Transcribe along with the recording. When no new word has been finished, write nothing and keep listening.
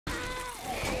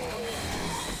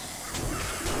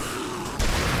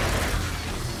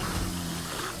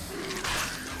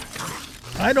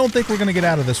I don't think we're going to get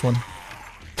out of this one.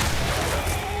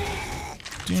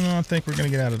 Do not think we're going to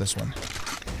get out of this one.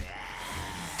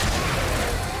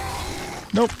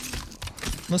 Nope.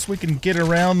 Unless we can get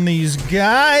around these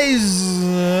guys.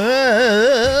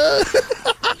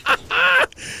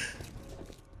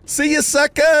 See ya,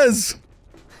 suckers!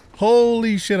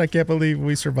 Holy shit, I can't believe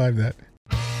we survived that.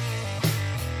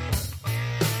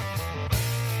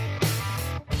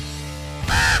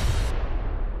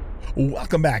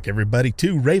 Welcome back, everybody,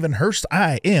 to Ravenhearst.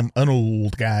 I am an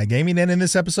old guy gaming, and in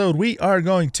this episode, we are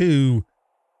going to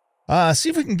see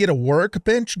if we can get a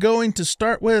workbench going to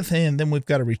start with, and then we've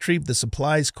got to retrieve the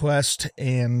supplies quest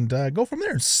and go from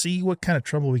there and see what kind of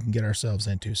trouble we can get ourselves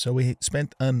into. So we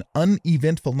spent an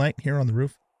uneventful night here on the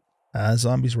roof.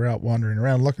 Zombies were out wandering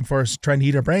around looking for us, trying to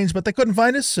eat our brains, but they couldn't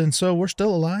find us, and so we're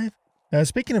still alive.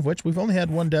 Speaking of which, we've only had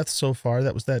one death so far.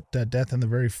 That was that death in the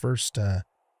very first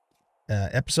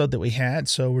episode that we had,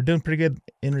 so we're doing pretty good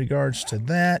in regards to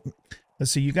that.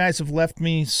 Let's see, you guys have left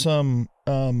me some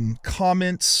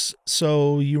comments,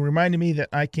 so you reminded me that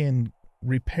I can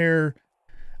repair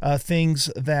things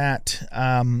that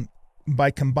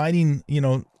by combining,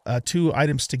 two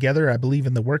items together, I believe,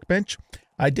 in the workbench.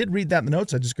 I did read that in the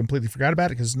notes. I just completely forgot about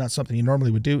it because it's not something you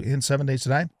normally would do in 7 Days to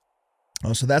Die.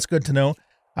 Oh, so that's good to know.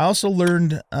 I also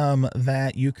learned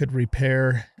that you could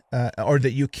repair, or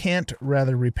that you can't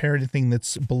rather repair anything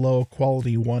that's below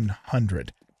quality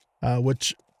 100,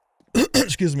 which,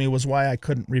 excuse me, was why I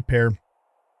couldn't repair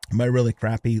my really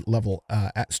crappy level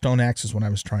stone axes when I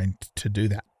was trying to do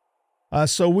that.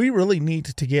 So we really need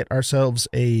to get ourselves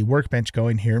a workbench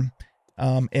going here.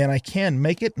 And I can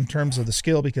make it in terms of the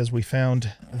skill because we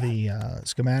found the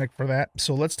schematic for that.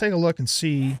 So let's take a look and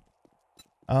see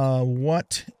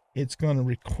what it's going to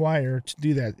require to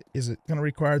do that. Is it going to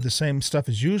require the same stuff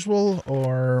as usual,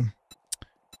 or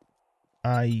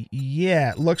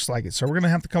yeah, it looks like it. So we're going to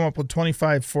have to come up with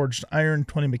 25 forged iron,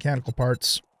 20 mechanical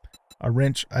parts, a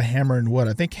wrench, a hammer, and wood.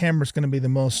 I think hammer is going to be the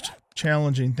most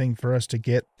challenging thing for us to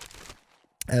get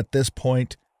at this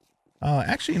point.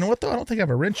 Actually, you know what though? I don't think I have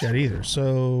a wrench yet either.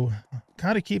 So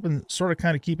kind of keeping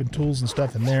tools and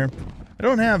stuff in there. I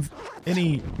don't have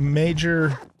any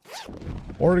major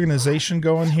organization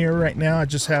going here right now. I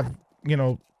just have,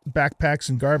 backpacks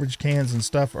and garbage cans and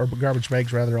stuff, or garbage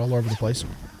bags rather, all over the place.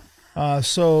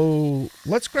 So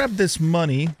let's grab this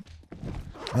money,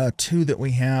 2 that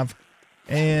we have.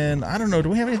 And I don't know, do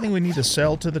we have anything we need to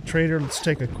sell to the trader? Let's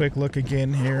take a quick look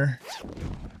again here.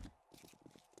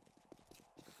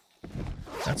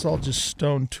 That's all just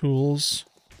stone tools.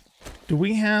 Do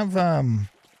we have,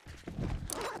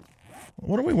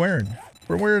 what are we wearing?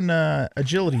 We're wearing,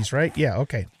 agilities, right? Yeah,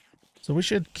 okay. So we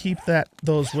should keep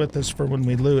those with us for when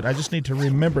we loot. I just need to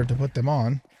remember to put them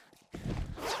on.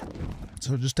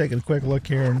 So just taking a quick look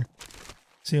here and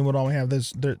seeing what all we have.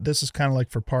 This is kind of like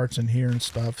for parts in here and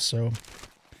stuff, so.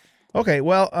 Okay,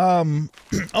 well,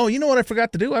 oh, you know what I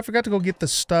forgot to do? I forgot to go get the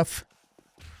stuff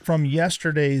from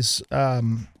yesterday's, oh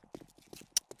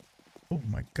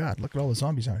my god, look at all the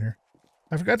zombies out here.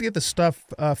 I forgot to get the stuff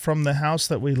from the house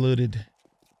that we looted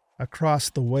across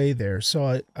the way there.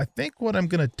 So I think what I'm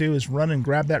going to do is run and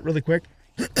grab that really quick.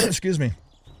 Excuse me.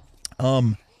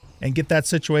 And get that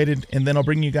situated, and then I'll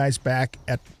bring you guys back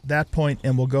at that point,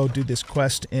 and we'll go do this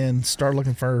quest and start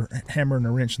looking for a hammer and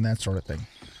a wrench and that sort of thing.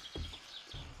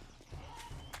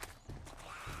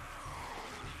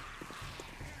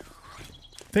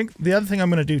 I think the other thing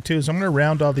I'm going to do too is I'm going to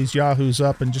round all these yahoos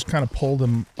up and just kind of pull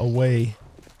them away.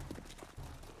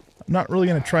 I'm not really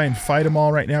going to try and fight them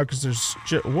all right now because there's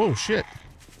whoa, shit.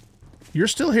 You're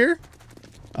still here?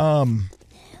 I'm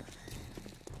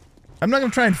not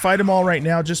going to try and fight them all right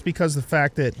now just because of the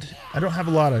fact that I don't have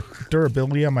a lot of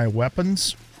durability on my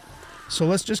weapons. So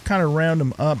let's just kind of round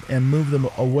them up and move them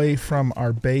away from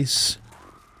our base.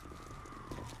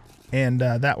 And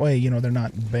that way, they're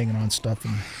not banging on stuff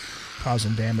and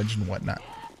causing damage and whatnot.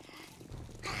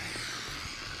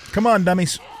 Come on,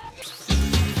 dummies.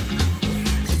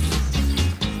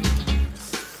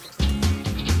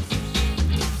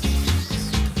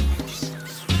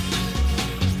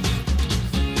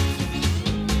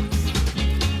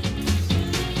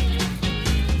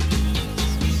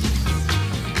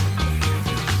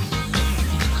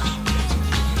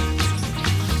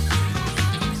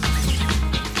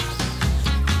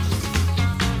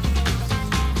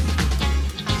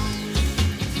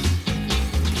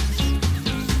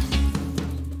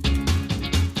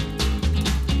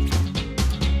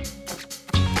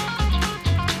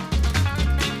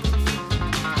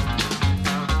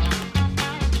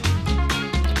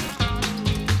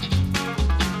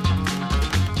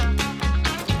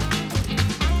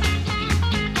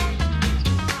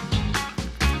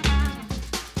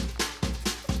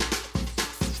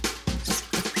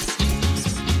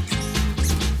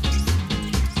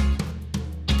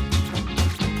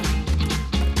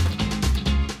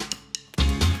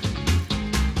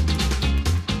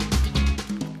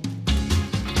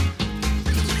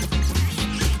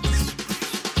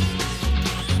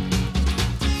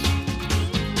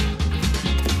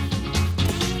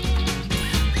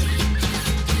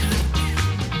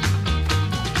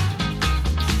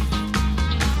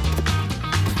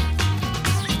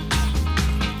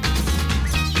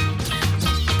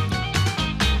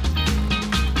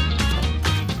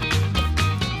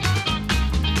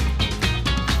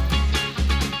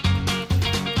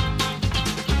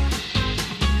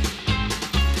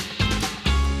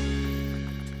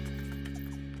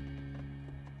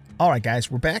 All right, guys,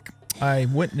 we're back. I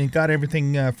went and got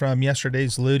everything from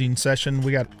yesterday's looting session.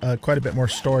 We got quite a bit more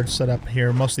storage set up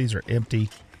here. Most of these are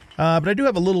empty. But I do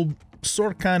have a little,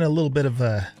 little bit of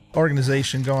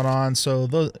organization going on. So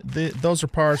those are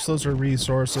parts, those are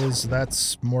resources.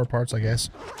 That's more parts, I guess.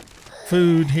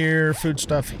 Food here, food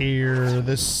stuff here.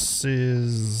 This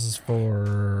is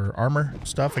for armor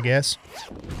stuff, I guess.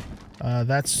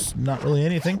 That's not really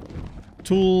anything.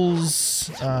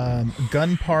 Tools,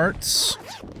 gun parts,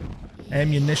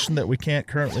 ammunition that we can't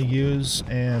currently use,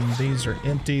 and these are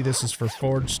empty. This is for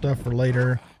forge stuff for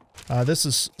later. This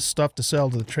is stuff to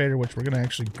sell to the trader, which we're going to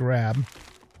actually grab.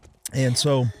 And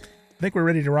so I think we're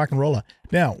ready to rock and roll.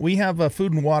 Now, we have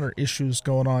food and water issues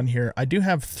going on here. I do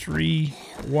have 3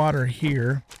 water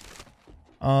here.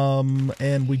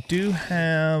 And we do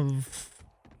have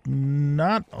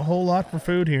not a whole lot for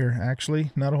food here, actually.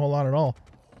 Not a whole lot at all.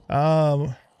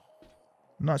 I'm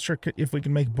not sure if we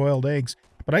can make boiled eggs,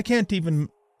 but I don't even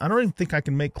think I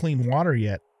can make clean water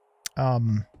yet.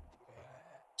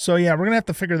 So yeah, we're gonna have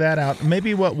to figure that out.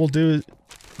 Maybe what we'll do,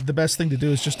 the best thing to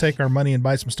do is just take our money and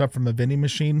buy some stuff from the vending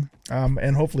machine,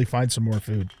 and hopefully find some more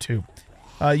food too.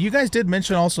 You guys did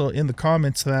mention also in the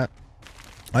comments that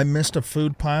I missed a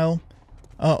food pile.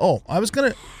 I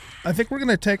think we're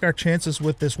gonna take our chances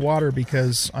with this water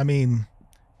because, I mean,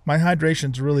 my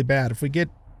hydration's really bad. If we get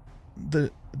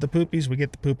the poopies, we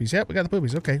get the poopies. Yep, we got the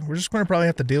poopies. Okay, we're just going to probably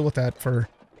have to deal with that for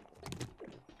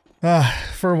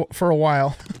a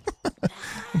while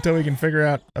until we can figure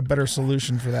out a better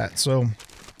solution for that. So,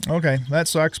 okay, that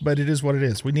sucks, but it is what it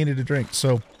is. We needed a drink,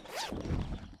 so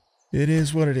it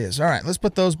is what it is. All right, let's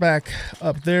put those back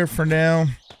up there for now.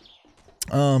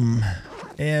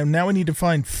 And now we need to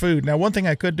find food. Now, one thing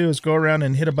I could do is go around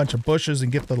and hit a bunch of bushes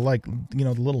and get the, like, you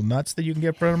know, the little nuts that you can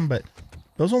get from them, but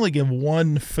those only give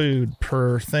 1 food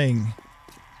per thing.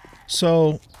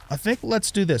 So I think let's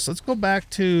do this. Let's go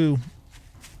back to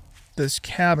this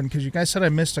cabin because you guys said I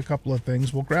missed a couple of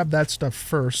things. We'll grab that stuff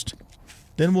first.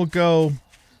 Then we'll go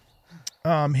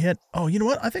hit... Oh, you know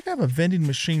what? I think I have a vending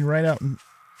machine right out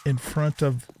in front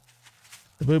of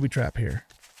the booby trap here.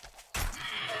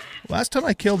 Last time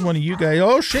I killed one of you guys...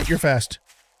 Oh, shit, you're fast.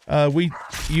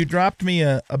 You dropped me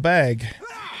a bag.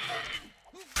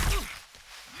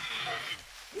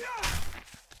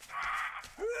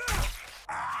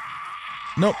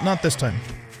 Nope, not this time.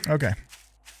 Okay.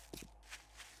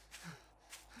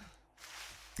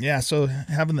 Yeah, so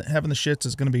having the shits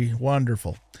is going to be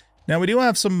wonderful. Now we do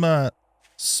have some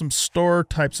store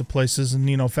types of places, and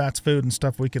you know, fast food and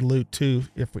stuff we could loot too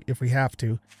if we have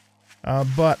to.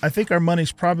 But I think our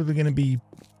money's probably going to be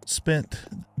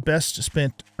best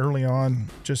spent early on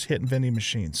just hitting vending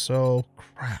machines. So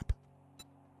crap.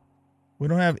 We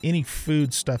don't have any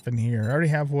food stuff in here. I already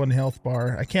have 1 health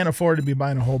bar. I can't afford to be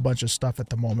buying a whole bunch of stuff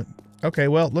at the moment. Okay,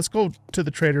 well, let's go to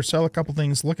the trader, sell a couple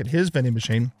things, look at his vending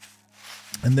machine,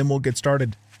 and then we'll get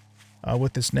started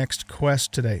with this next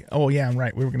quest today. Oh, yeah, I'm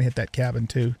right. We were going to hit that cabin,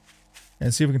 too,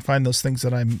 and see if we can find those things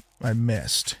that I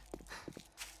missed.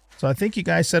 So I think you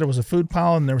guys said it was a food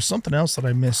pile, and there was something else that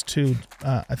I missed, too.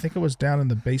 I think it was down in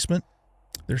the basement.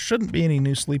 There shouldn't be any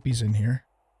new sleepies in here.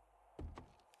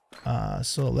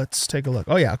 So let's take a look.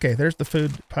 Oh yeah, okay, there's the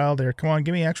food pile there. Come on,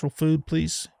 give me actual food,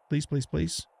 please. Please, please,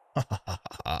 please.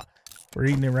 We're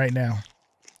eating it right now.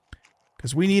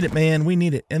 Because we need it, man. We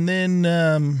need it. And then,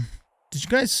 did you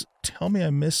guys tell me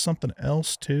I missed something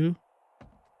else, too?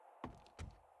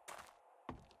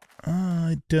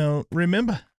 I don't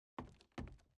remember.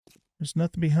 There's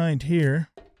nothing behind here.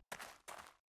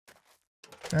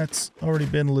 That's already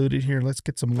been looted here. Let's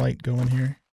get some light going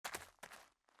here.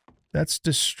 That's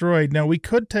destroyed. Now, we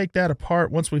could take that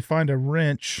apart once we find a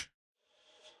wrench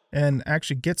and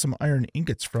actually get some iron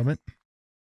ingots from it.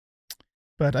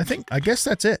 But I guess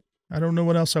that's it. I don't know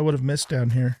what else I would have missed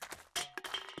down here.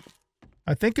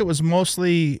 I think it was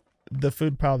mostly the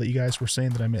food pile that you guys were saying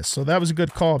that I missed. So that was a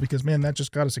good call because, man, that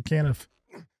just got us a can of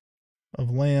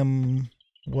lamb,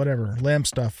 whatever, lamb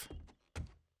stuff.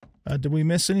 Did we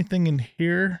miss anything in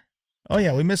here? Oh,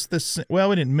 yeah, we missed this. Well,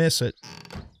 we didn't miss it.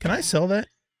 Can I sell that?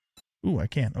 Ooh, I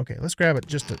can. Okay, let's grab it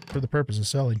just for the purpose of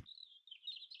selling.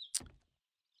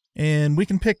 And we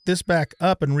can pick this back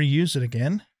up and reuse it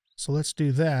again. So let's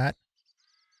do that.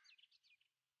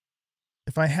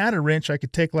 If I had a wrench, I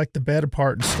could take like the bed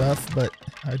apart and stuff, but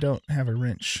I don't have a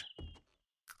wrench.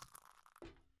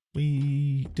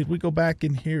 Did we go back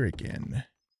in here again?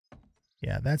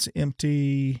 Yeah, that's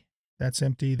empty. That's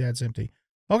empty. That's empty.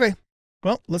 Okay,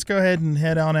 well, let's go ahead and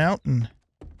head on out and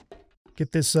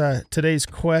get this today's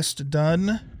quest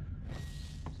done.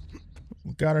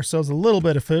 We got ourselves a little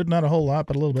bit of food, not a whole lot,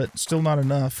 but a little bit. Still not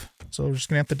enough, so we're just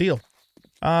gonna have to deal.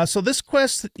 So this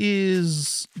quest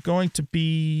is going to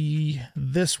be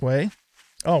this way.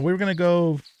 Oh, we were going to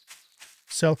go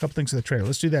sell a couple things to the trader.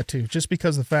 Let's do that too. Just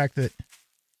because of the fact that,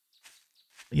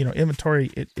 you know,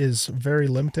 inventory, it is very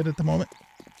limited at the moment.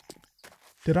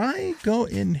 Did I go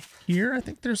in here? I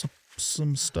think there's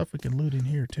some stuff we can loot in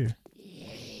here too.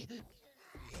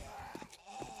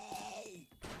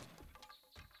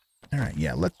 All right,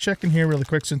 yeah, let's check in here really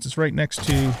quick since it's right next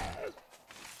to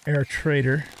our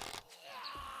trader.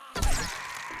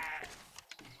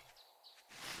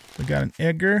 We got an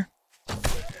Edgar.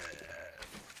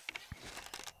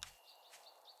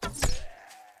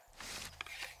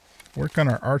 Work on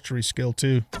our archery skill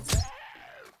too.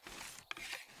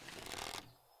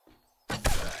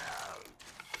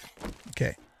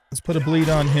 Okay, let's put a bleed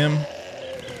on him.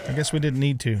 I guess we didn't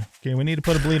need to. Okay, we need to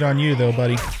put a bleed on you though,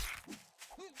 buddy.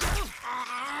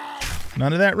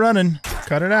 None of that running.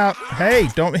 Cut it out. Hey,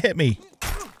 don't hit me.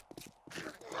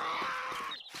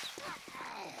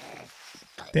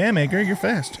 Damn, Edgar, you're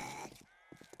fast.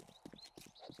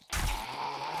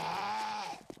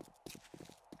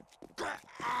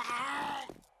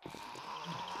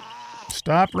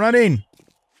 Stop running.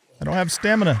 I don't have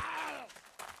stamina.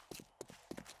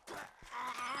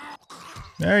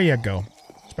 There you go.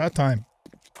 It's about time.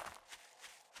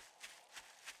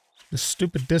 This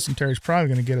stupid dysentery is probably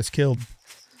going to get us killed.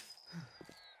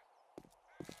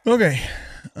 Okay.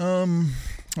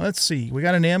 Let's see. We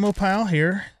got an ammo pile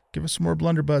here. Give us some more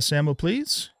blunderbuss ammo,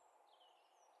 please.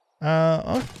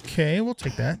 Okay, we'll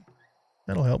take that.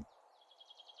 That'll help.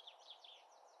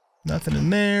 Nothing in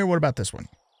there. What about this one?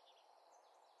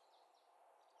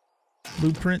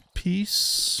 Blueprint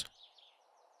piece.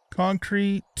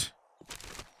 Concrete.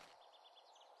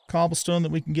 Cobblestone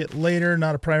that we can get later.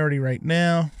 Not a priority right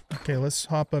now. Okay, let's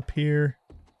hop up here.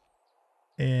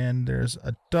 And there's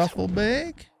a duffel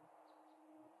bag.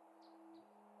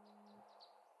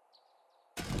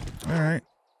 All right.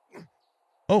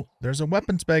 Oh, there's a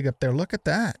weapons bag up there. Look at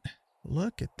that.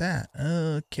 Look at that.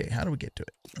 Okay, how do we get to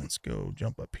it? Let's go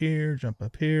jump up here, jump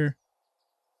up here.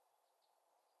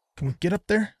 Can we get up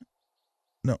there?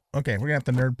 No. Okay, we're going to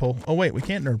have to nerd pull. Oh, wait, we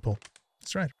can't nerd pull.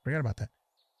 That's right. Forgot about that.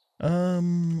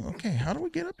 Okay, how do we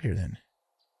get up here then?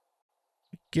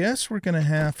 I guess we're going to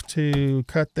have to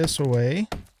cut this away.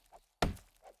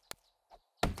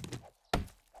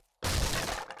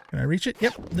 Can I reach it?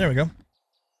 Yep, there we go.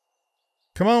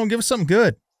 Come on, give us something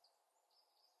good.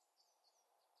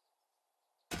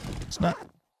 It's not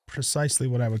precisely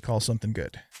what I would call something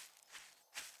good.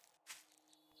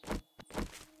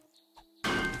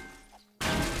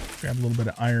 Grab a little bit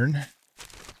of iron.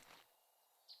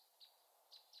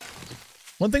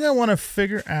 One thing I want to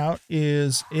figure out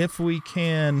is if we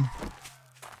can...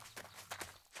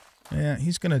 Yeah,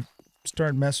 he's going to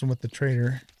start messing with the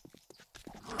trader.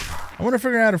 I want to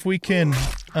figure out if we can...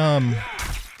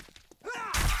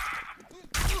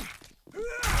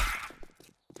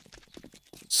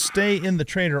 stay in the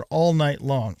trader all night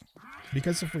long.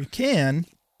 Because if we can,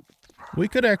 we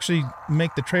could actually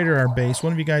make the trader our base.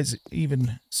 One of you guys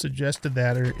even suggested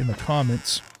that or in the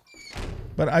comments.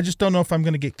 But I just don't know if I'm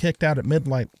going to get kicked out at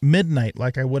midnight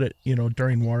like I would at, you know,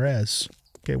 during Juarez.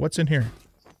 Okay, what's in here?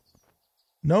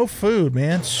 No food,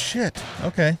 man. Shit.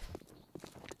 Okay.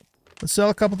 Let's sell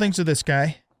a couple things to this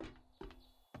guy.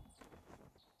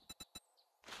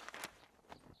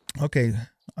 Okay,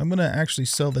 I'm going to actually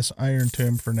sell this iron to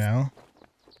him for now.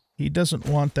 He doesn't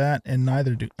want that, and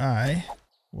neither do I.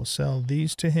 We'll sell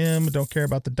these to him. Don't care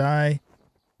about the dye.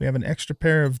 We have an extra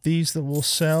pair of these that we'll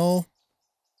sell.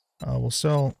 We'll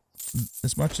sell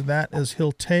as much of that as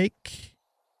he'll take.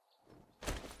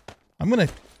 I'm going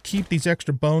to keep these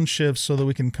extra bone shivs so that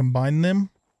we can combine them.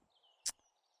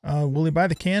 Will he buy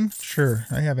the can? Sure.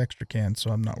 I have extra cans,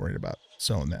 so I'm not worried about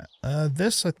selling that.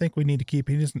 This I think we need to keep.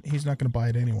 He's not going to buy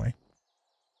it anyway.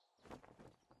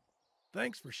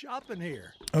 Thanks for shopping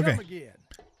here. Okay. Come again.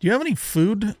 Do you have any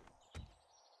food?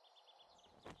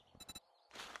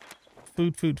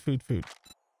 Food.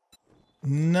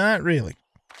 Not really.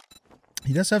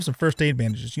 He does have some first aid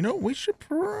bandages. You know, we should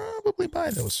probably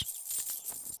buy those.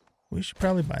 What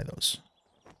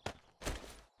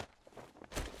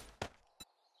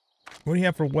do you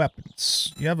have for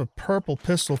weapons? You have a purple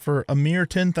pistol for a mere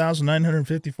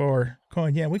 10,954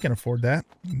 coin. Yeah, we can afford that.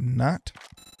 Not.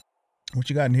 What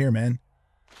you got in here, man?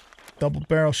 Double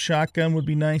barrel shotgun would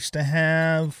be nice to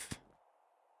have.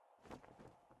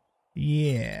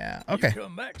 Yeah. Okay. You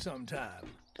come back sometime.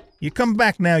 You come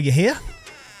back now, you hear?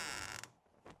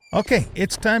 Okay,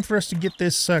 it's time for us to get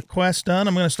this quest done.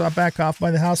 I'm going to stop back off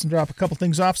by the house and drop a couple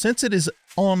things off since it is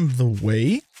on the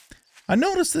way. I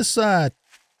noticed this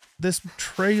this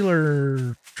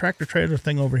trailer tractor trailer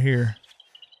thing over here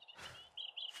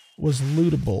was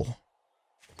lootable.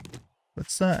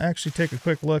 Let's actually take a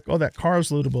quick look. Oh, that car's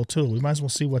lootable too. We might as well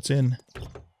see what's in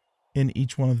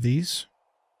each one of these.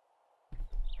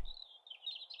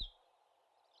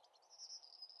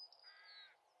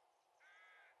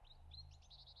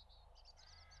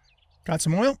 Got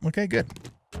some oil? Okay, good.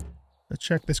 Let's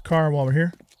check this car while we're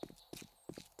here.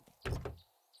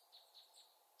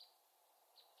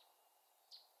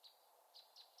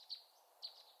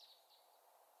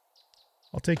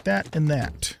 I'll take that and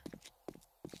that.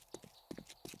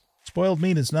 Spoiled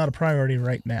meat is not a priority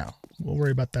right now. We'll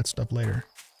worry about that stuff later.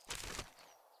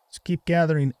 Let's keep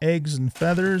gathering eggs and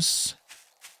feathers.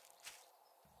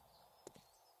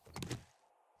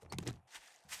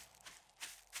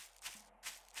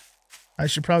 I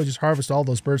should probably just harvest all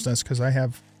those bird's nests because I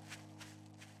have...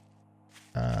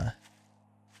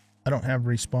 I don't have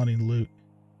respawning loot.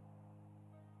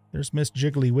 There's Miss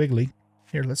Jiggly Wiggly.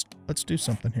 Here, let's do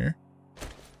something here.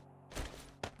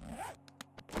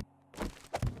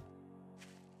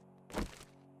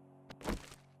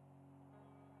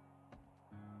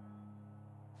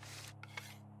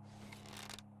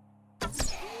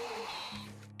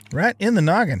 Right in the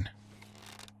noggin.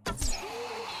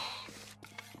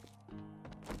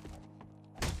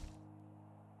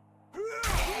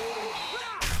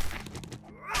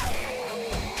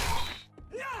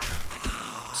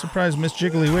 Surprised Miss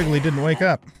Jiggly Wiggly didn't wake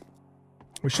up.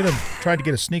 We should have tried to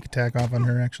get a sneak attack off on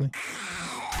her, actually.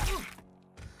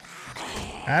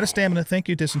 Out of stamina. Thank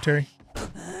you, Dysentery.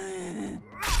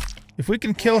 If we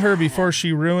can kill her before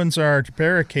she ruins our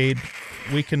barricade,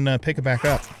 we can pick it back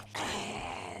up.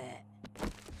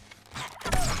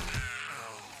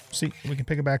 See, we can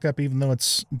pick it back up even though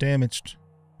it's damaged.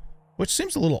 Which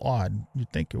seems a little odd.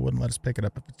 You'd think it wouldn't let us pick it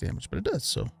up if it's damaged, but it does,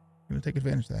 so I'm going to take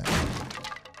advantage of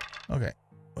that. Okay,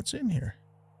 what's in here?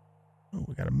 Oh,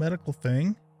 we got a medical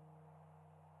thing.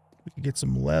 We could get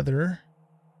some leather.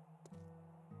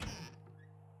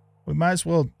 We might as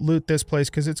well loot this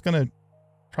place because it's going to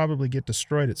probably get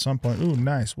destroyed at some point. Ooh,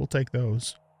 nice. We'll take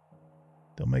those.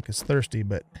 They'll make us thirsty,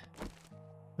 but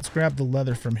let's grab the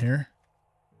leather from here.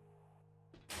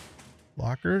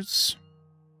 Lockers.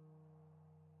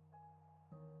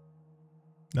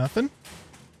 Nothing?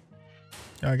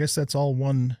 Oh, I guess that's all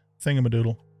one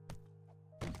thingamadoodle.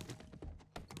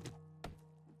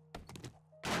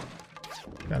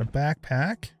 Got a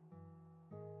backpack.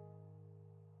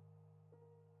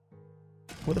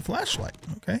 With a flashlight.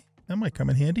 Okay, that might come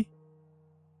in handy.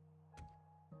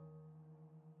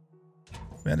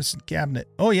 Medicine cabinet.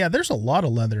 Oh yeah, there's a lot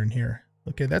of leather in here.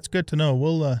 Okay, that's good to know.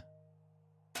 We'll,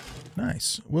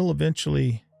 nice. We'll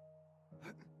eventually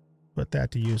put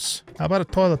that to use. How about a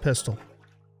toilet pistol?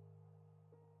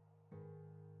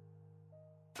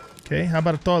 Okay, how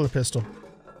about a toilet pistol?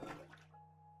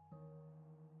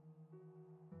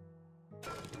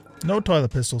 No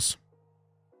toilet pistols.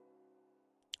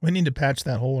 We need to patch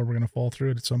that hole or we're going to fall through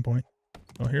it at some point.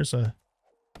 Oh, here's a...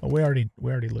 Oh, we already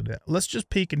looted that. Let's just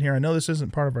peek in here. I know this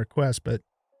isn't part of our quest, but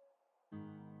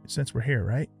since we're here,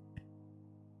 right?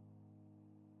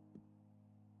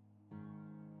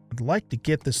 I'd like to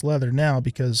get this leather now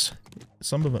because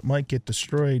some of it might get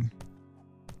destroyed.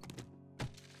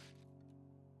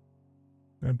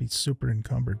 Gonna be super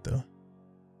encumbered though.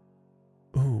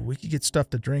 Ooh, we could get stuff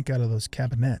to drink out of those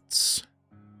cabinets.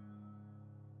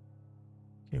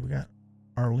 Okay, we got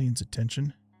Arlene's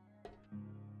attention.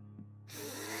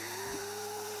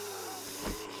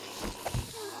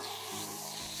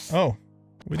 Oh,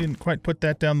 we didn't quite put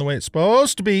that down the way it's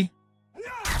supposed to be.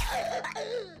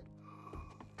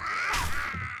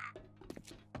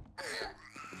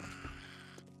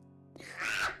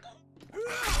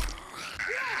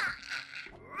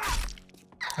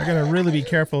 I gotta really be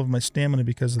careful of my stamina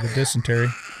because of the dysentery.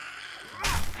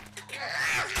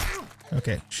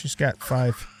 Okay, she's got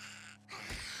 5.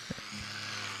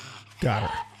 Got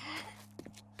her.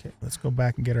 Okay, let's go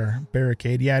back and get our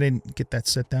barricade. Yeah, I didn't get that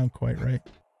set down quite right.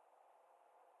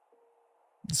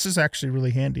 This is actually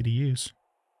really handy to use.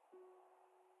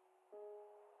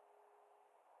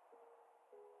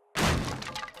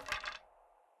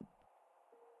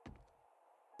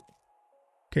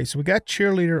 Okay, so we got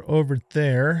cheerleader over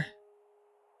there.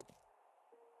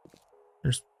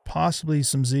 There's possibly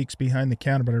some Zeeks behind the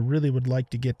counter, but I really would like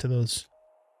to get to those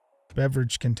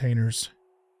beverage containers.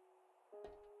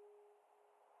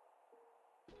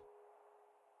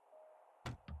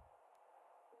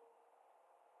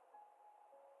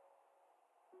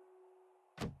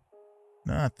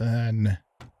 Nothing.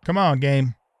 Come on,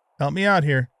 game. Help me out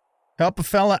here. Help a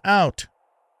fella out.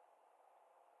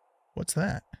 What's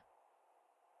that?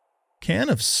 Can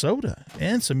of soda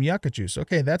and some yucca juice.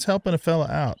 Okay, that's helping a fella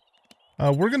out.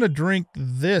 We're going to drink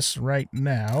this right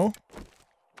now.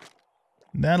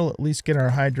 That'll at least get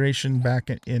our hydration back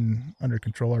in under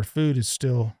control. Our food is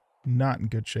still not in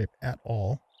good shape at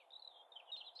all.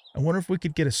 I wonder if we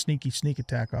could get a sneak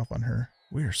attack off on her.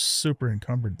 We are super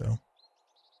encumbered, though.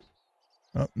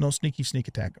 Oh, no sneak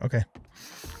attack. Okay.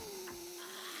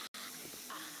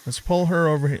 Let's pull her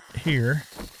over here.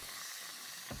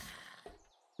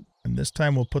 And this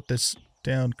time we'll put this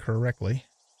down correctly.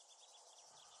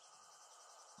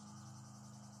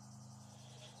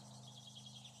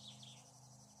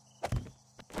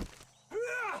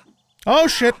 Oh,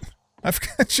 shit! I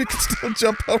forgot she can still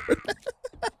jump over.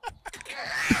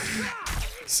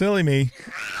 Silly me.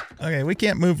 Okay, we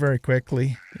can't move very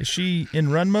quickly. Is she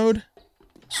in run mode?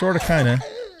 Sorta, kinda.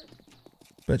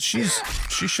 But she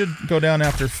should go down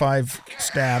after 5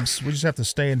 stabs. We just have to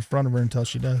stay in front of her until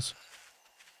she does.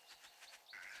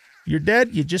 You're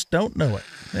dead, you just don't know it.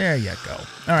 There you go.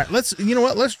 Alright, you know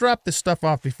what? Let's drop this stuff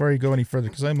off before you go any further,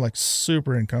 because I'm like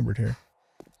super encumbered here.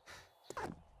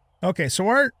 Okay, so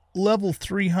our level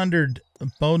 300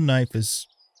 bone knife is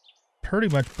pretty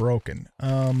much broken.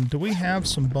 Do we have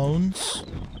some bones?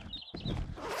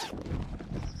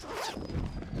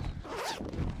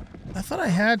 I thought I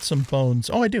had some bones.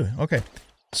 Oh, I do. Okay.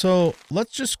 So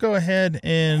let's just go ahead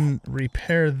and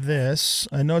repair this.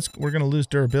 I know we're going to lose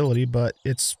durability, but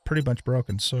it's pretty much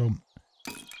broken. So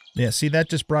yeah, see, that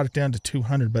just brought it down to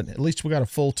 200, but at least we got a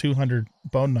full 200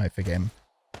 bone knife again.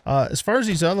 As far as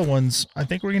these other ones, I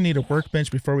think we're going to need a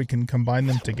workbench before we can combine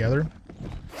them together.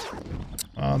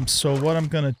 So what I'm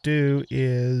going to do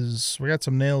is, we got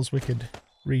some nails we could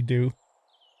redo.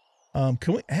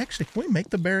 Can we make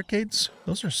the barricades?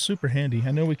 Those are super handy.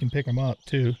 I know we can pick them up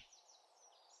too.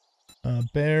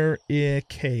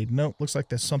 Barricade. Nope, looks like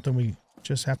that's something we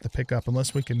just have to pick up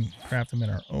unless we can craft them in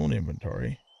our own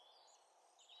inventory.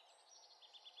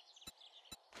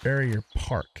 Barrier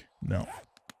park. No.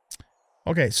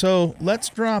 Okay, so let's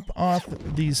drop off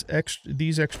these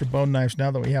extra bone knives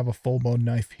now that we have a full bone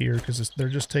knife here, because they're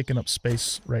just taking up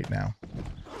space right now.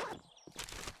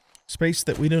 Space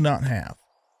that we do not have.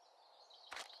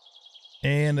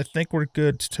 And I think we're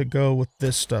good to go with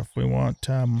this stuff. We want,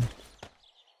 get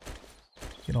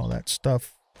all that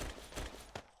stuff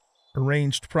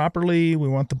arranged properly. We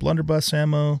want the blunderbuss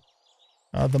ammo.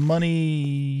 The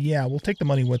money, yeah, we'll take the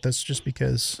money with us just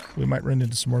because we might run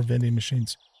into some more vending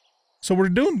machines. So we're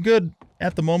doing good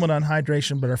at the moment on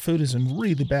hydration, but our food is in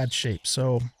really bad shape.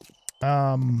 So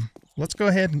let's go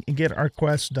ahead and get our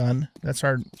quest done. That's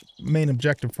our main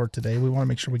objective for today. We want to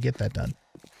make sure we get that done.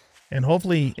 And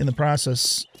hopefully in the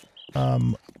process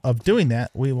of doing that,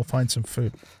 we will find some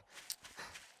food.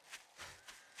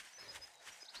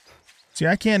 See,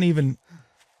 I can't even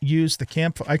use the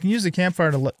campfire. I can use the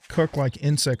campfire to cook like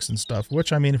insects and stuff,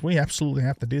 which, I mean, if we absolutely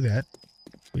have to do that,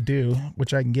 we do,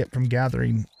 which I can get from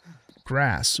gathering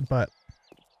grass. But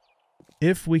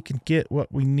if we can get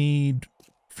what we need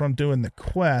from doing the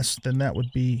quest, then that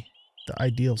would be the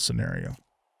ideal scenario.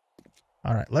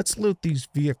 All right, let's loot these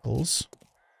vehicles.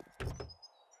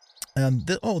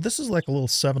 And oh, this is like a little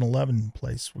 7-Eleven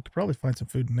place. We could probably find some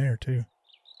food in there too.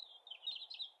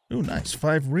 Ooh, nice.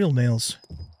 5 real nails.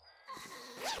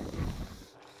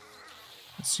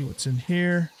 Let's see what's in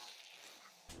here.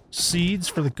 Seeds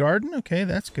for the garden. Okay,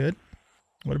 that's good.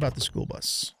 What about the school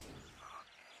bus?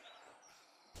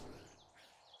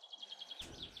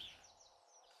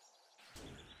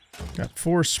 Got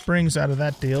 4 springs out of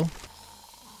that deal.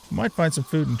 Might find some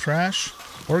food and trash.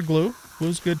 Or glue.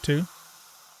 Glue's good too.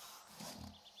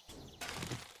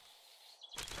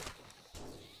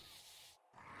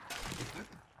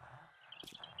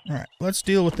 Alright, let's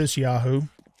deal with this Yahoo.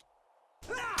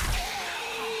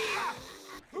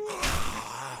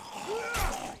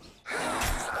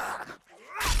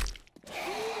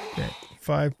 Okay,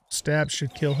 5 stabs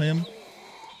should kill him.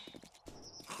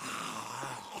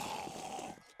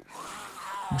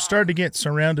 We're starting to get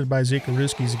surrounded by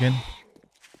Zikaruskis again.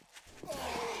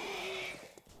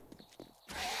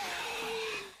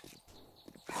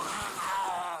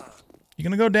 You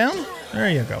gonna go down? There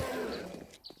you go.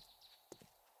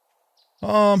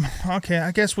 Okay,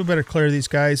 I guess we better clear these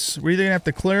guys. We're either gonna have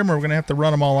to clear them or we're gonna have to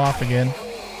run them all off again.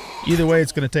 Either way,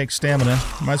 it's gonna take stamina.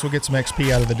 Might as well get some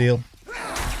XP out of the deal.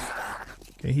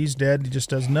 Okay, he's dead. He just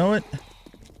doesn't know it.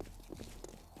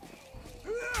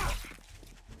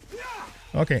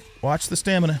 Okay, watch the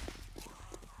stamina.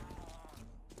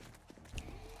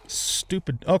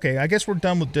 Stupid. Okay, I guess we're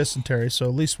done with dysentery, so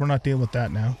at least we're not dealing with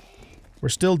that now. We're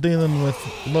still dealing with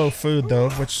low food, though,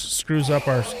 which screws up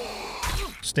our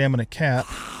stamina cap.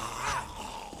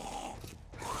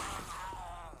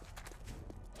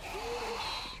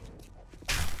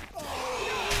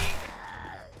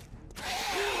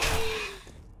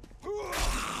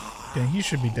 Okay, he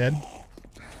should be dead.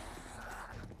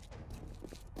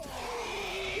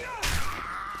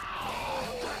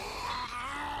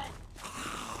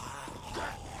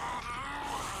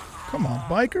 Come on,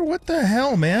 biker. What the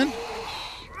hell, man?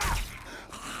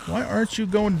 Why aren't you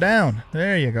going down?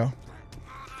 There you go.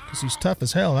 Because he's tough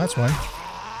as hell, that's why.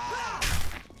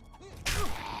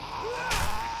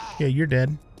 Yeah, you're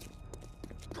dead.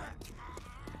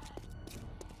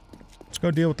 Let's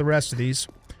go deal with the rest of these.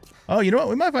 Oh, you know what?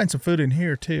 We might find some food in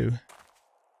here, too.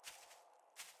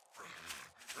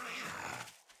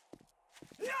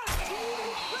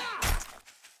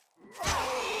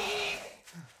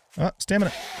 Oh,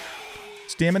 stamina.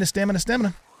 Stamina, stamina,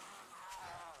 stamina.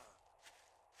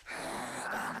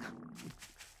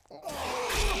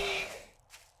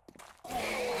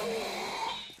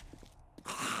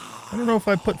 I don't know if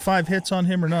I put 5 hits on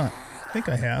him or not. I think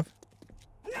I have.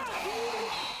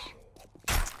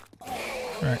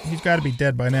 Alright, he's got to be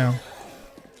dead by now.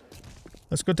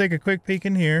 Let's go take a quick peek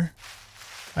in here.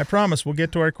 I promise we'll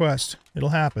get to our quest. It'll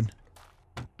happen.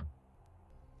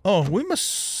 Oh, we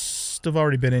must have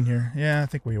already been in here. Yeah, I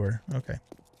think we were. Okay.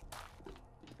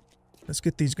 Let's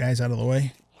get these guys out of the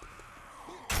way.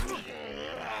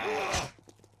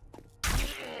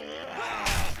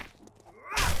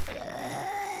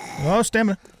 Oh,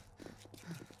 stamina.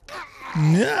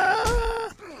 No!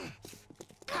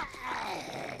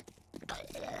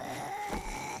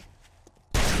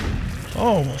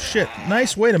 Oh, shit.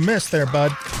 Nice way to miss there,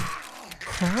 bud.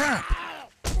 Crap.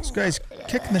 This guy's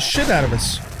kicking the shit out of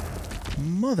us.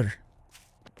 Mother.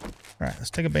 Alright, let's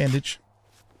take a bandage.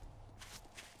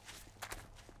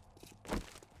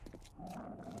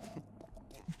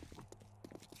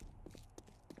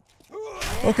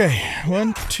 Okay,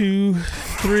 1, 2,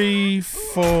 3,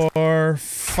 4,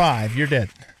 5. You're dead.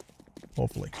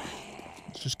 Hopefully.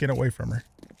 Let's just get away from her.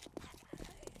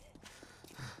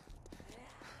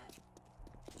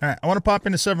 Alright, I want to pop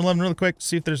into 7-Eleven really quick to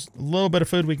see if there's a little bit of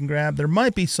food we can grab. There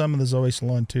might be some in the Zoe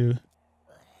Salon too.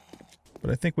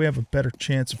 But I think we have a better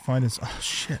chance of finding... Oh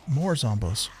shit, more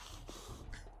zombos.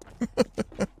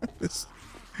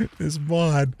 this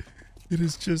mod, it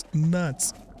is just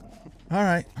nuts.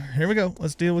 Alright, here we go.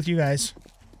 Let's deal with you guys.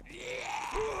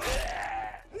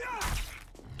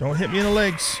 Don't hit me in the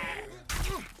legs.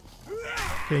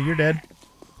 Okay, you're dead.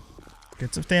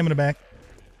 Get some stamina back.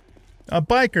 A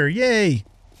biker, yay!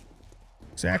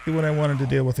 Exactly what I wanted to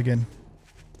deal with again.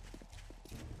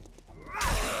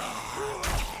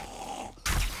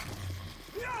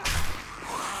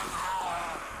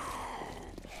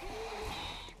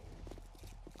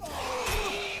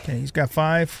 Okay, he's got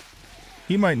 5.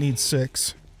 He might need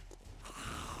 6.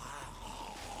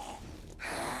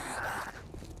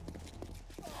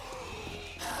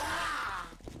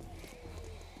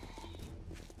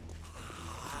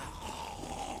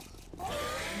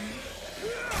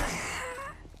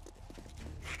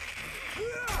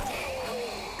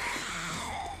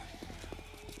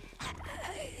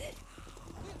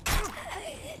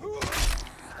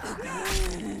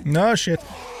 No shit.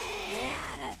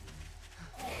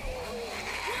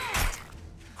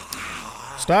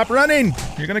 Stop running!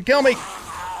 You're gonna kill me!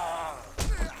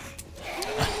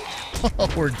 Oh,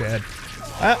 we're dead.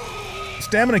 Ah,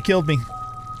 stamina killed me.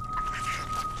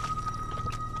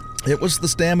 It was the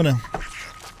stamina.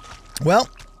 Well,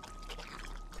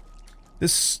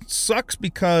 this sucks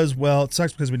because, well, it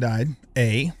sucks because we died.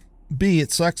 A. B,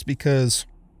 it sucks because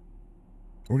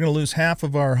we're gonna lose half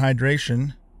of our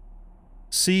hydration.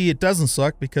 C, it doesn't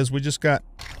suck because we just got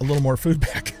a little more food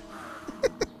back.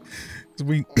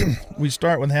 we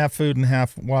start with half food and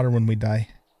half water when we die.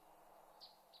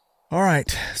 All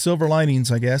right, silver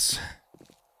linings, I guess.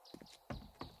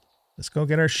 Let's go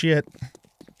get our shit.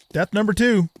 Death number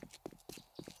 2.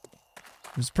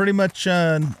 It's pretty much,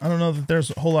 I don't know that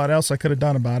there's a whole lot else I could have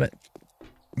done about it.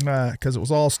 Because it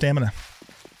was all stamina.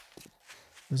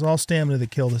 It was all stamina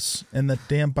that killed us. And that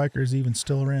damn biker is even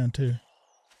still around, too.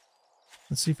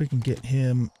 Let's see if we can get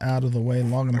him out of the way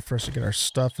long enough for us to get our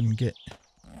stuff and get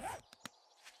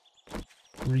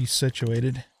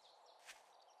resituated.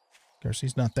 Of course,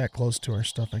 he's not that close to our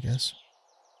stuff, I guess.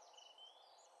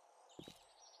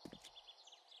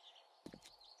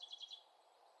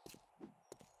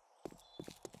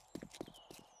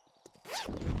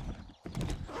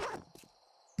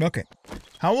 Okay.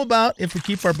 How about if we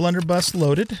keep our blunderbuss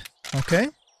loaded? Okay.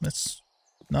 That's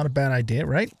not a bad idea,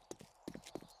 right?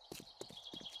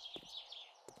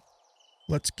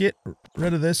 Let's get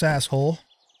rid of this asshole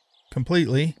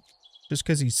completely, just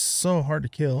because he's so hard to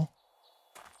kill.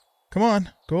 Come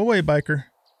on, go away, biker.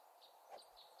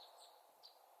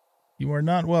 You are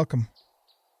not welcome.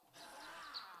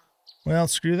 Well,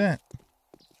 screw that.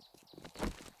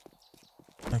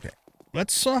 Okay.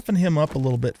 Let's soften him up a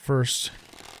little bit first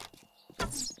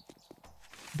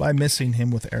by missing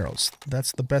him with arrows.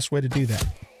 That's the best way to do that.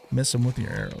 Miss him with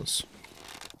your arrows.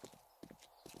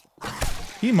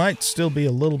 He might still be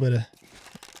a little bit of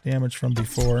damage from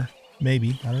before.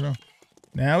 Maybe. I don't know.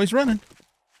 Now he's running.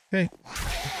 Okay.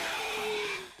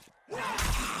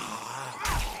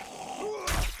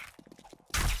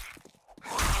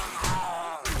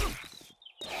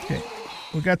 Okay.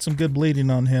 We got some good bleeding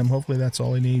on him. Hopefully that's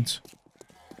all he needs.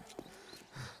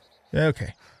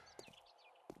 Okay.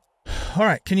 All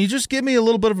right. Can you just give me a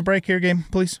little bit of a break here, game,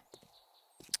 please?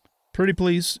 Pretty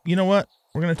please. You know what?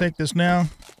 We're going to take this now.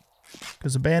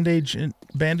 Because a bandage in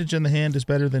the hand is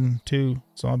better than 2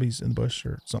 zombies in the bush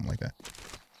or something like that.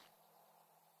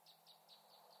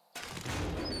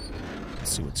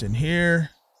 Let's see what's in here.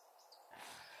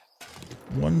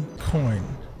 1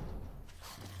 coin.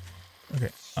 Okay,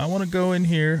 I want to go in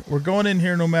here. We're going in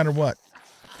here no matter what.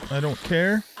 I don't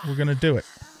care. We're going to do it.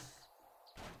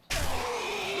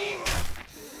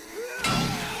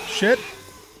 Shit.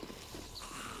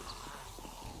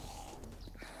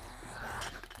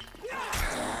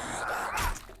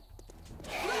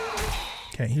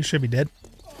 Okay, he should be dead.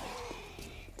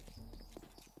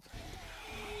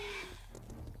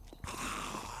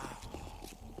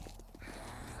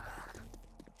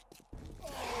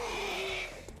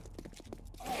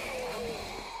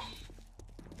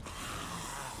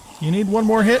 You need one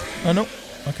more hit? Oh, no.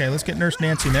 Okay, let's get Nurse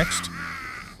Nancy next.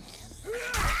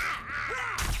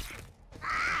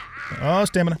 Oh,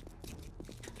 stamina.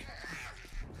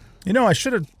 You know, I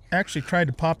should have actually tried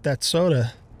to pop that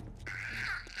soda.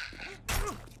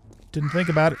 Didn't think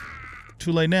about it.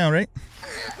 Too late now, right?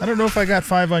 I don't know if I got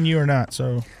 5 on you or not,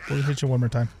 so we'll hit you one more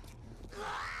time.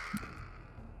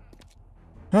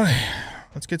 Alright,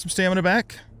 let's get some stamina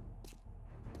back.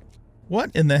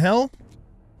 What in the hell?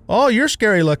 Oh, you're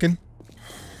scary looking.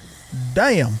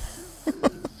 Damn.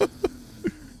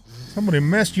 Somebody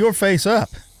messed your face up.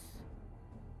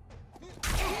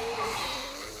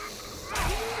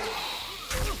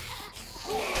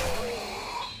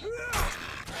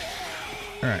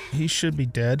 Alright, he should be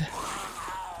dead.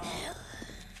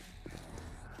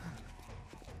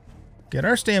 Get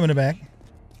our stamina back.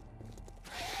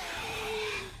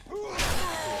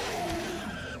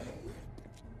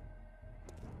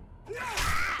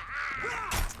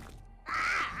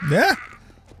 Yeah.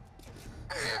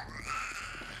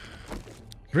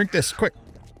 Drink this, quick.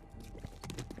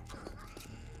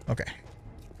 Okay.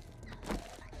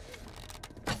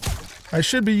 I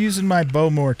should be using my bow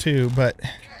more too, but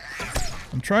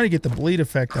I'm trying to get the bleed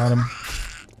effect on him.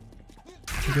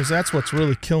 Because that's what's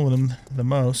really killing him the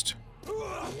most.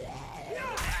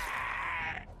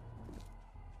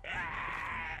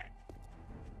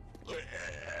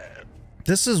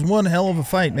 This is one hell of a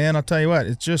fight, man. I'll tell you what.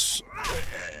 It's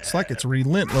like it's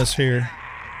relentless here.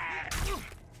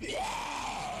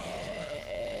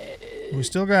 We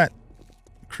still got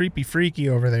Creepy Freaky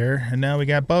over there, and now we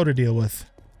got Bo to deal with.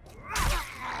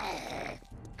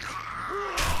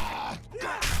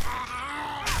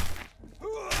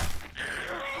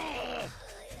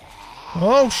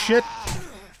 Oh, shit.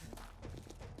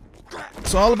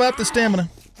 It's all about the stamina.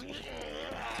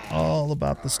 All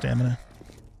about the stamina.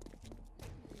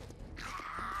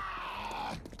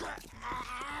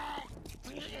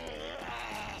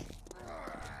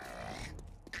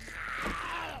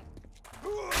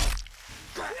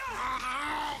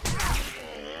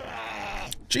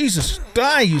 Jesus,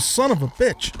 die, you son of a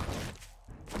bitch.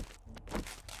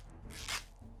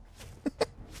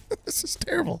 This is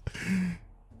terrible.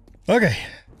 Okay.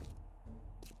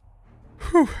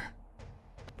 Whew.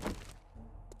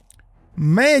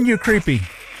 Man, you're creepy.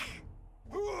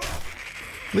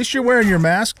 At least you're wearing your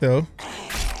mask, though.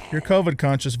 You're COVID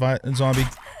conscious zombie.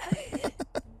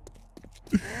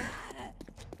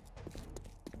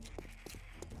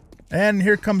 And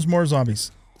here comes more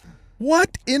zombies.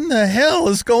 What in the hell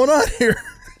is going on here?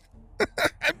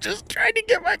 I'm just trying to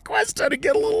get my quest done and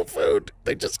get a little food.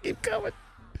 They just keep coming.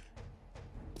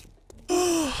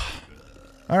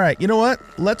 Alright, you know what?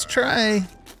 Let's try...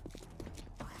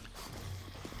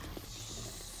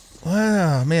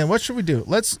 Oh, man, what should we do?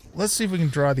 Let's see if we can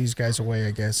draw these guys away,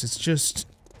 I guess. It's just...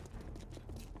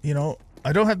 You know,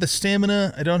 I don't have the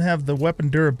stamina, I don't have the weapon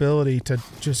durability to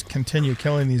just continue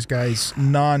killing these guys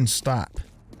non-stop.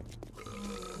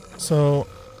 So,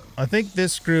 I think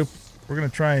this group, we're going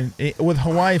to try and... With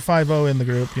Hawaii 5-0 in the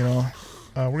group, you know,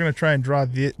 we're going to try and draw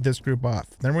this group off.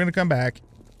 Then we're going to come back,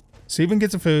 see if we can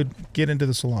get some food, get into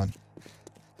the salon.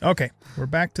 Okay, we're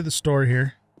back to the store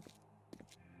here.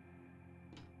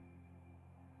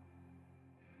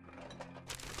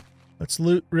 Let's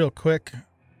loot real quick.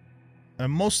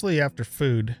 I'm mostly after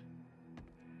food.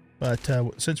 But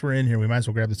since we're in here, we might as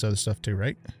well grab this other stuff too,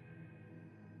 right?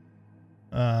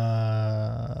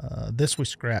 This we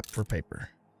scrap for paper.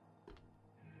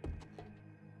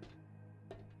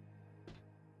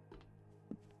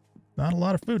 Not a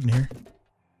lot of food in here.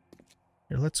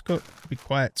 Here, let's go be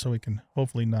quiet so we can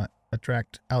hopefully not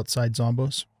attract outside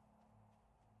zombos.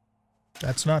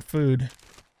 That's not food.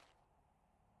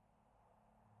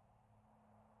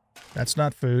 That's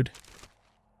not food.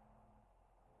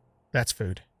 That's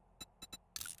food.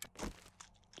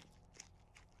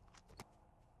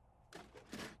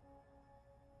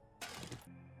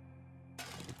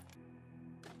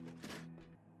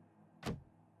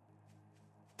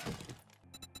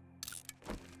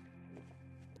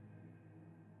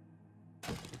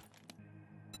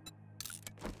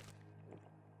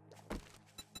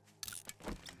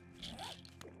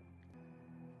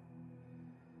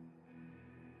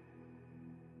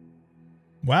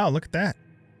 Wow, look at that.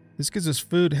 This gives us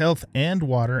food, health, and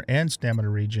water, and stamina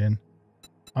regen.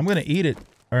 I'm going to eat it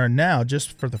now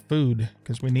just for the food,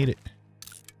 because we need it.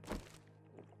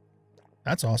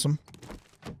 That's awesome.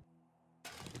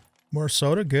 More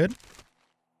soda, good.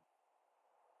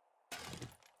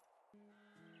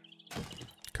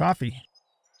 Coffee.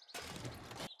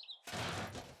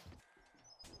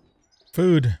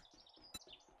 Food.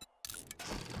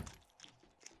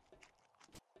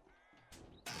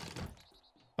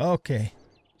 Okay.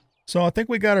 So I think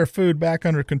we got our food back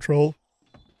under control.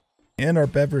 And our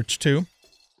beverage too.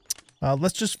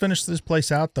 Let's just finish this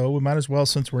place out though. We might as well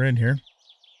since we're in here.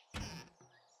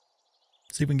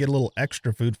 See if we can get a little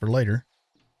extra food for later.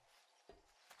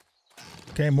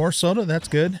 Okay, more soda. That's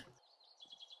good.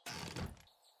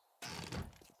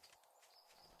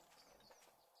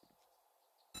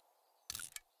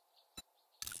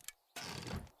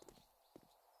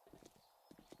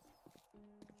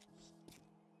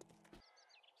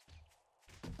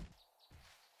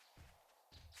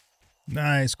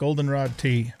 Nice. Goldenrod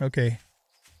tea. Okay.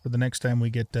 For the next time we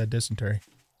get dysentery.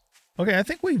 Okay, I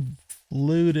think we've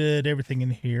looted everything in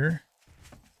here.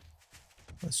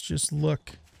 Let's just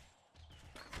look.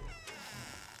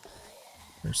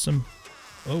 There's some...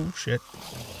 Oh, shit.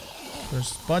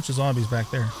 There's a bunch of zombies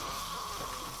back there.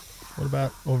 What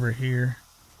about over here?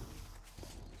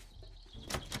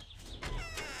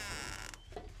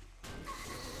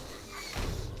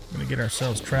 I'm gonna get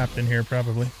ourselves trapped in here,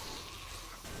 probably.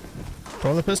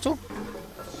 Toilet pistol?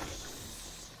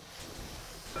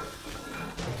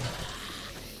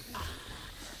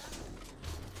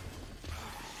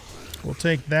 We'll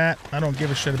take that. I don't give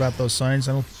a shit about those signs.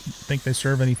 I don't think they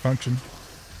serve any function.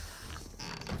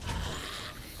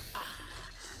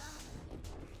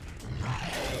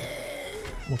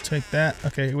 We'll take that.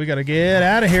 Okay, we gotta get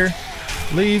out of here.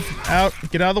 Leave. Out.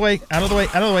 Get out of the way. Out of the way.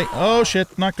 Out of the way. Oh,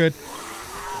 shit. Not good.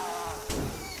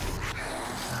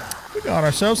 We got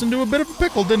ourselves into a bit of a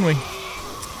pickle, didn't we?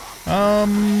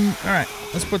 Alright.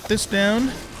 Let's put this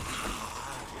down.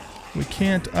 We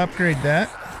can't upgrade that.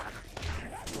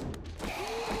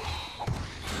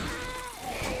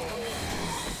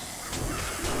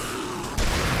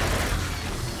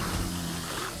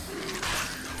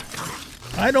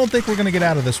 I don't think we're going to get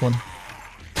out of this one.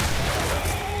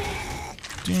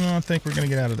 Do not think we're going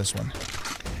to get out of this one.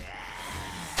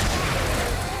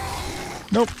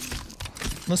 Nope.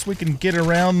 Unless we can get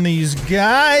around these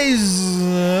guys.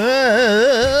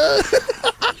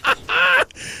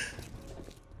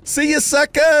 See ya,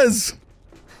 suckers!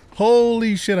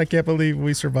 Holy shit, I can't believe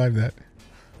we survived that.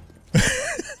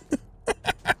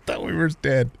 I thought we were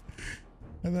dead.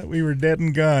 I thought we were dead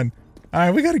and gone.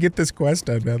 Alright, we gotta get this quest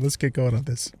done, man. Let's get going on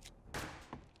this.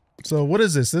 So, what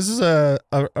is this? This is a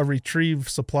retrieve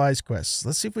supplies quest.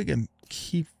 Let's see if we can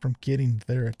keep from getting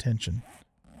their attention.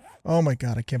 Oh my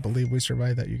god, I can't believe we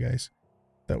survived that, you guys.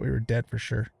 Thought we were dead for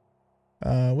sure.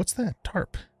 What's that?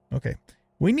 Tarp. Okay.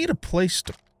 We need a place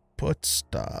to put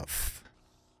stuff.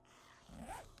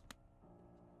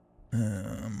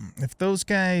 If those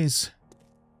guys...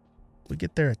 we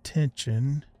get their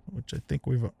attention, which I think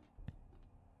we've...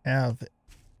 have...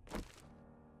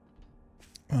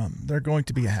 they're going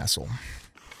to be a hassle.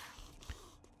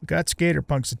 We got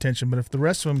Skaterpunk's attention, but if the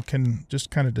rest of them can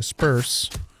just kind of disperse...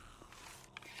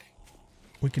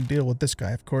 we can deal with this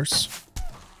guy, of course.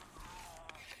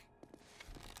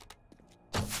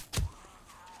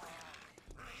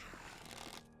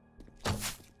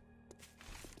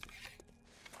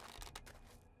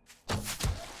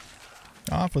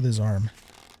 Off with his arm.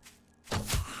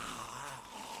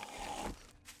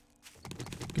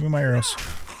 Give me my arrows.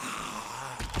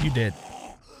 You did.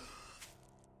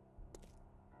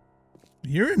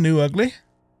 You're a new ugly.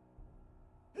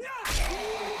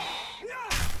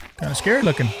 Kind of scary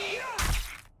looking.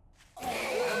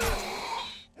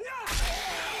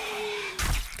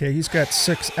 Okay, he's got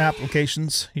 6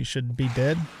 applications. He should be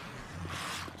dead.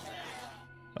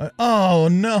 Oh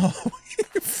no,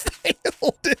 he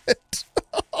failed it.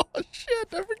 Oh shit,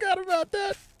 I forgot about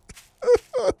that.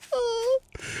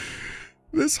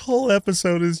 This whole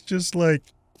episode is just like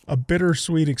a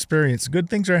bittersweet experience. Good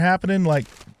things are happening, like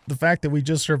the fact that we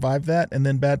just survived that, and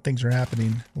then bad things are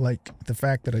happening, like the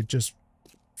fact that I just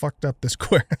fucked up this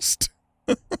quest.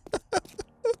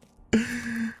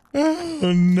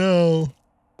 Oh no.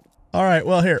 All right,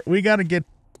 well here, we gotta get,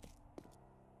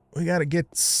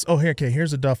 oh here, okay,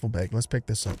 here's a duffel bag. Let's pick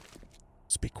this up.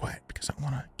 Let's be quiet because I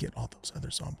want to get all those other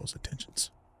zombos'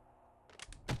 attentions.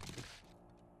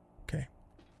 Okay.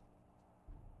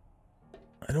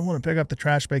 I don't want to pick up the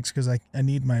trash bags because I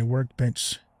need my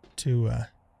workbench to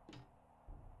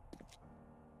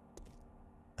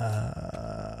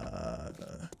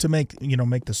make, you know,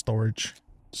 make the storage.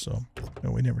 So,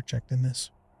 no, we never checked in this.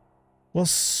 Well,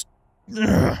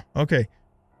 okay.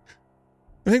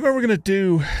 I think what we're going to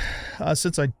do,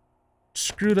 since I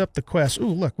screwed up the quest. Ooh,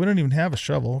 look, we don't even have a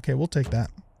shovel. Okay, we'll take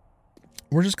that.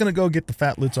 We're just going to go get the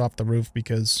fat loots off the roof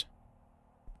because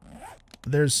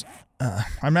there's,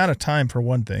 I'm out of time for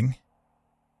one thing.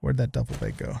 Where'd that duffel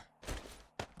bag go?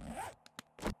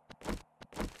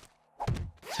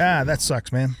 Ah, that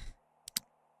sucks, man.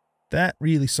 That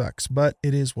really sucks, but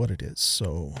it is what it is.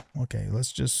 So, okay,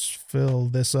 let's just fill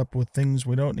this up with things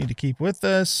we don't need to keep with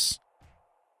us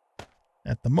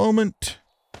at the moment.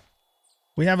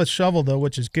 We have a shovel, though,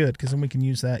 which is good, because then we can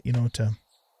use that, you know, to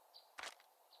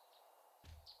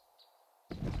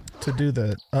do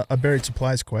the a buried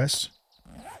supplies quest.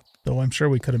 Though I'm sure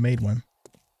we could have made one.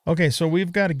 Okay, so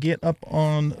we've got to get up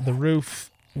on the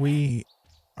roof. We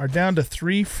are down to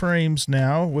 3 frames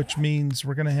now, which means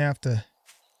we're going to have to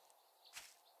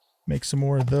make some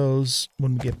more of those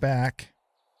when we get back.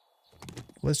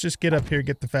 Let's just get up here,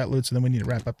 get the fat loots, and then we need to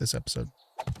wrap up this episode.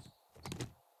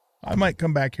 I might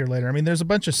come back here later. I mean, there's a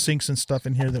bunch of sinks and stuff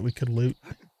in here that we could loot.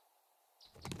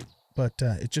 But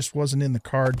it just wasn't in the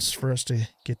cards for us to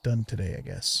get done today, I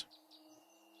guess.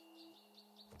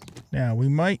 Now, we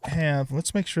might have...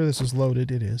 Let's make sure this is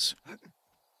loaded. It is.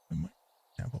 We might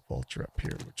have a vulture up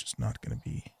here, which is not going to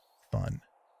be fun.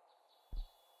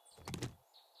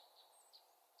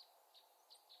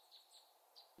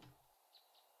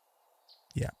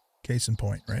 Yeah, case in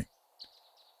point, right?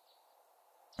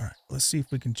 All right, let's see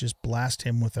if we can just blast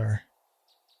him with our...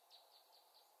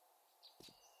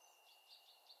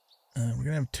 we're going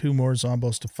to have 2 more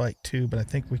zombos to fight too, but I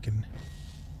think we can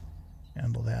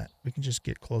handle that. We can just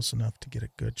get close enough to get a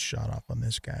good shot off on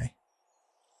this guy.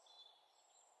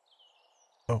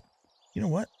 Oh, you know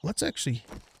what? Let's actually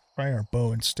try our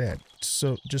bow instead,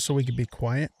 so just so we can be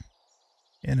quiet.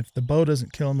 And if the bow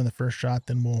doesn't kill him in the first shot,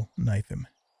 then we'll knife him.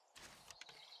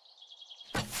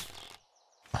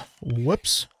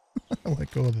 Whoops. I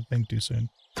let go of the thing too soon.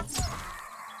 Okay,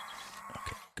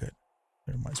 good.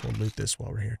 We might as well loot this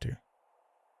while we're here too.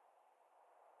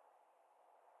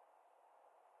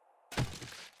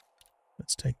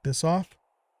 Let's take this off.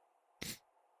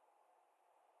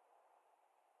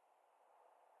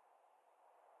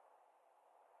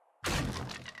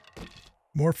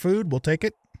 More food, we'll take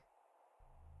it.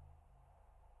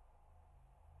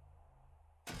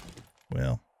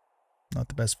 Well, not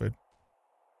the best food.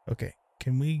 Okay,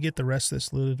 can we get the rest of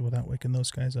this looted without waking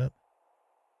those guys up?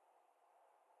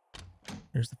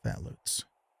 Here's the fat loots.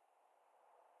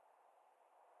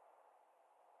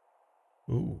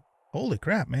 Ooh, holy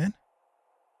crap, man.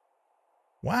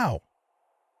 Wow.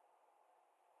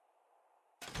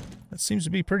 That seems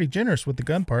to be pretty generous with the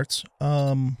gun parts.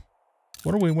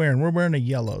 What are we wearing? We're wearing a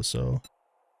yellow, so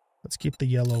let's keep the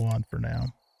yellow on for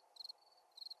now.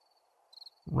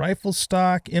 Rifle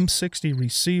stock, M60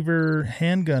 receiver,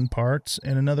 handgun parts,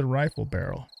 and another rifle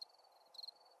barrel.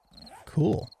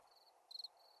 Cool.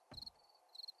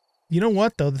 You know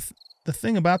what, though? The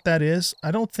thing about that is, I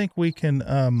don't think we can,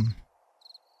 I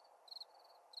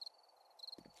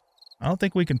don't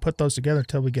think we can put those together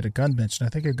until we get a gun bench. And I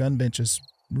think a gun bench is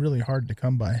really hard to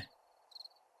come by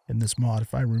in this mod,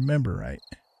 if I remember right.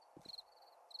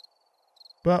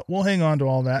 But we'll hang on to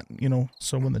all that, you know,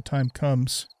 so when the time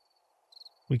comes,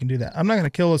 we can do that. I'm not going to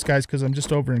kill those guys because I'm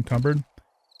just over encumbered.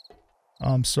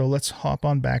 So let's hop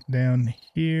on back down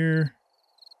here.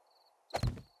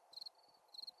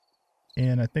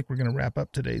 And I think we're going to wrap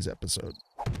up today's episode.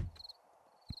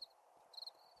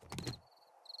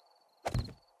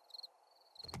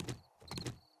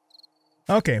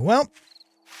 Okay, well,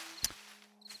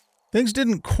 things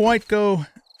didn't quite go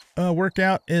work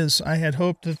out as I had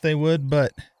hoped that they would,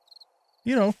 but,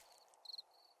 you know,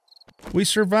 We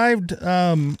survived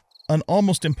an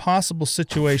almost impossible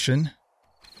situation.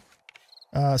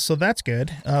 So that's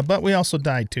good. But we also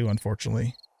died too,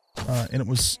 unfortunately. And it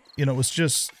was, you know, it was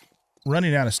just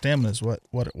running out of stamina is what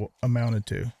it amounted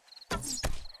to.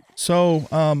 So,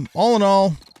 all in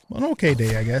all, an okay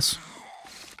day, I guess.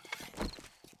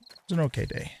 It's an okay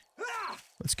day.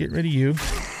 Let's get rid of you.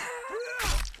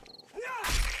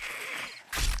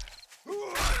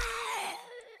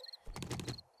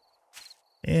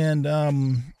 And,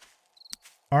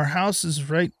 our house is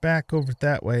right back over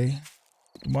that way.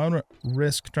 I want to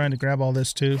risk trying to grab all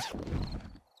this too.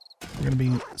 We're going to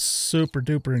be super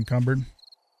duper encumbered.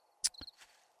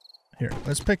 Here,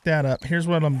 let's pick that up. Here's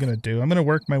what I'm going to do. I'm going to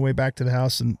work my way back to the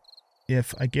house, and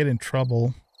if I get in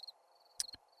trouble...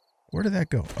 Where did that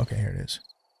go? Okay, here it is.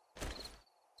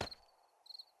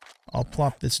 I'll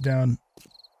plop this down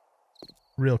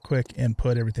real quick and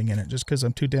put everything in it, just because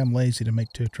I'm too damn lazy to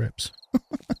make 2 trips.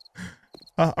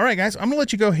 All right, guys, I'm going to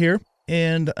let you go here.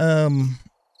 And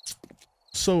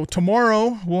so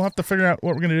tomorrow, we'll have to figure out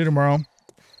what we're going to do tomorrow.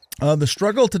 The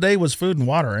struggle today was food and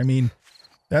water. I mean,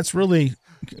 that's really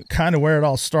kind of where it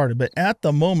all started. But at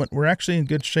the moment, we're actually in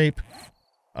good shape.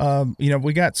 You know,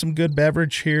 we got some good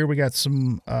beverage here. We got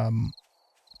some,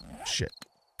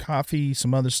 coffee,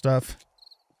 some other stuff.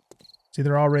 See,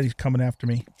 they're already coming after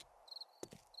me.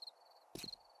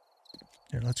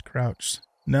 Here, let's crouch.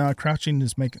 No, crouching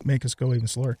is make us go even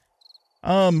slower.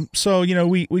 So, you know,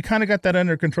 we kind of got that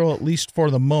under control, at least for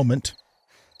the moment.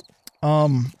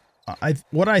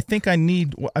 What I think I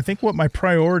need, I think what my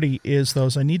priority is, though,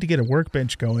 is I need to get a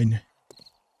workbench going.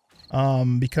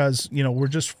 Because, you know, we're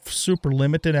just super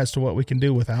limited as to what we can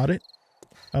do without it.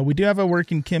 We do have a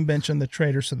working chem bench in the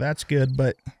trader, so that's good,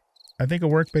 but I think a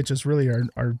workbench is really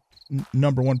our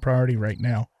 #1 priority right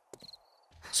now.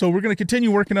 So we're going to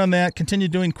continue working on that, continue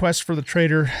doing quests for the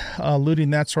trader,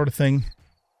 looting, that sort of thing.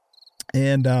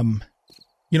 And,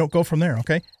 you know, go from there,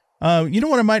 okay? You know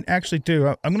what I might actually do?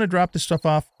 I'm going to drop this stuff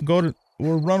off, we'll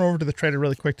run over to the trader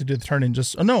really quick to do the turn-in.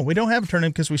 Oh, no, we don't have a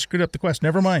turn-in because we screwed up the quest.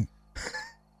 Never mind.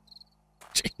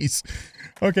 Jeez.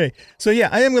 Okay, so yeah,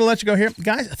 I am going to let you go here.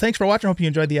 Guys, thanks for watching. I hope you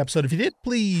enjoyed the episode. If you did,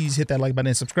 please hit that like button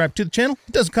and subscribe to the channel.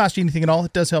 It doesn't cost you anything at all.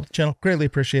 It does help the channel. Greatly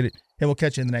appreciate it. And we'll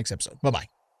catch you in the next episode.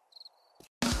 Bye-bye.